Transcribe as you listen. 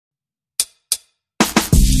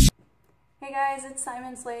Hey guys, it's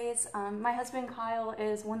Simon Slates. My husband Kyle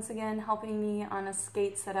is once again helping me on a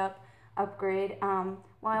skate setup upgrade.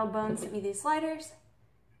 Wildbones sent me these sliders,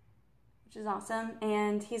 which is awesome,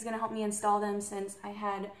 and he's going to help me install them since I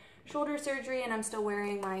had shoulder surgery and I'm still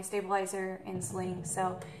wearing my stabilizer and sling.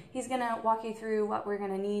 So he's going to walk you through what we're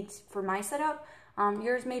going to need for my setup.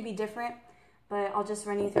 Yours may be different, but I'll just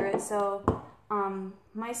run you through it. So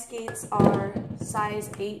my skates are size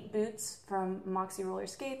 8 boots from Moxi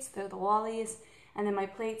Rollerskates. They're the Lollies. And then my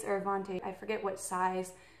plates are Avante. I forget what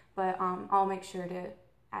size, but I'll make sure to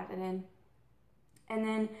add it in. And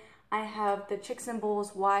then I have the Chicks and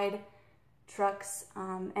Bulls wide trucks.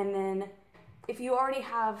 And then if you already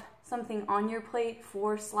have something on your plate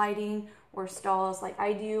for sliding or stalls like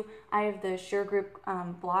I do, I have the Sure Grip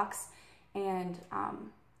blocks. And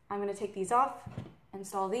I'm going to take these off,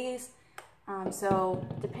 install these. So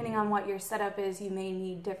depending on what your setup is, you may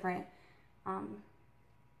need different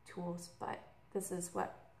tools, but this is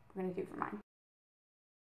what we're going to do for mine.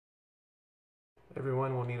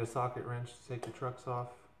 Everyone will need a socket wrench to take the trucks off,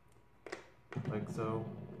 like so.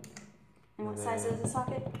 And what size is the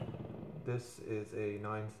socket? This is a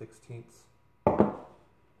 9/16.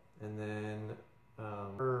 And then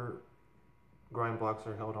her grind blocks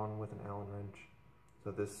are held on with an Allen wrench.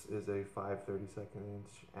 So this is a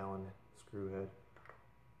 5/32 Allen screw head.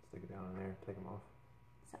 Stick it down in there, take them off.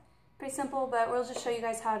 So, pretty simple, but we'll just show you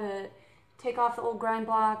guys how to take off the old grind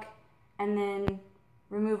block and then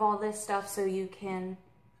remove all this stuff so you can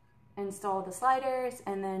install the sliders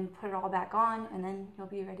and then put it all back on, and then you'll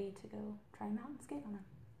be ready to go try them out and skate on them.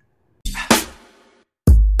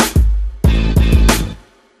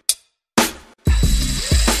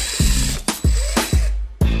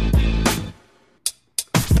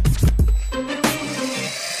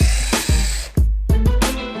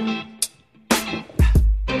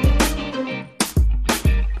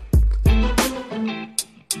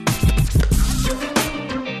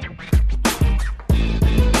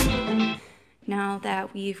 Now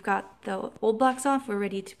that we've got the old blocks off, we're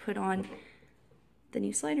ready to put on the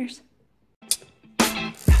new sliders.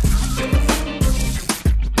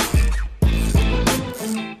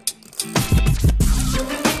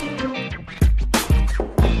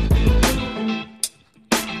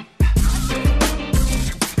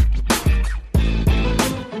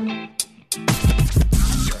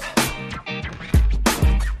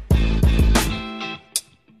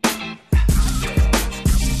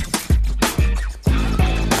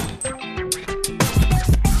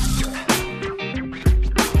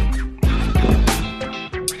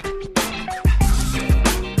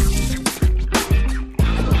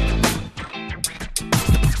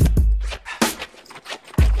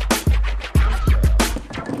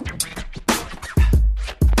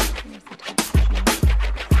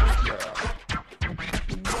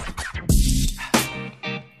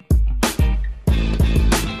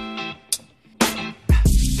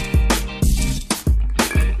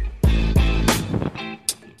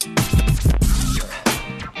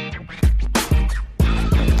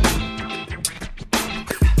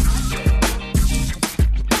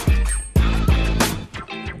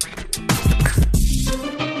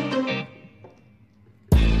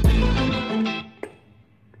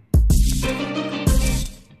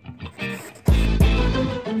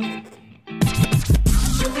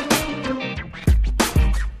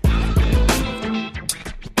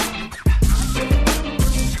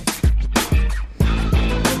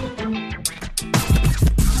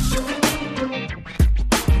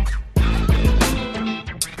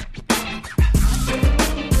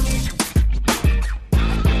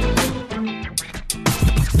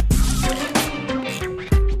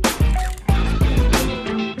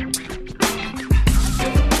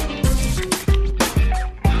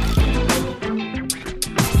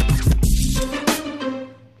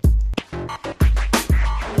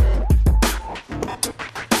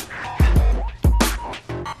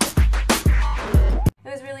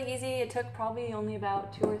 It took probably only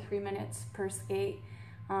about 2 or 3 minutes per skate.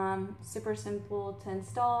 Super simple to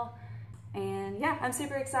install, and yeah, I'm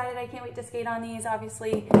super excited. I can't wait to skate on these.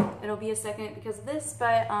 Obviously it'll be a second because of this,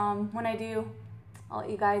 but when I do, I'll let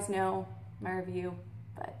you guys know my review,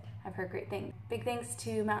 but I've heard great things. Big thanks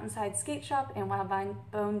to Mountainside Skate Shop and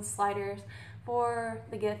Wildbones Sliders for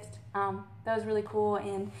the gift. That was really cool,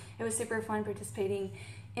 and it was super fun participating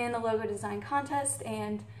in the logo design contest,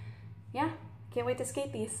 and yeah, can't wait to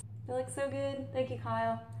skate these. They look so good. Thank you,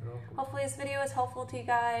 Kyle. Hopefully this video was helpful to you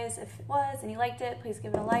guys. If it was and you liked it, please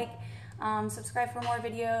give it a like. Subscribe for more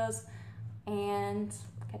videos, and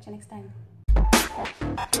catch you next time.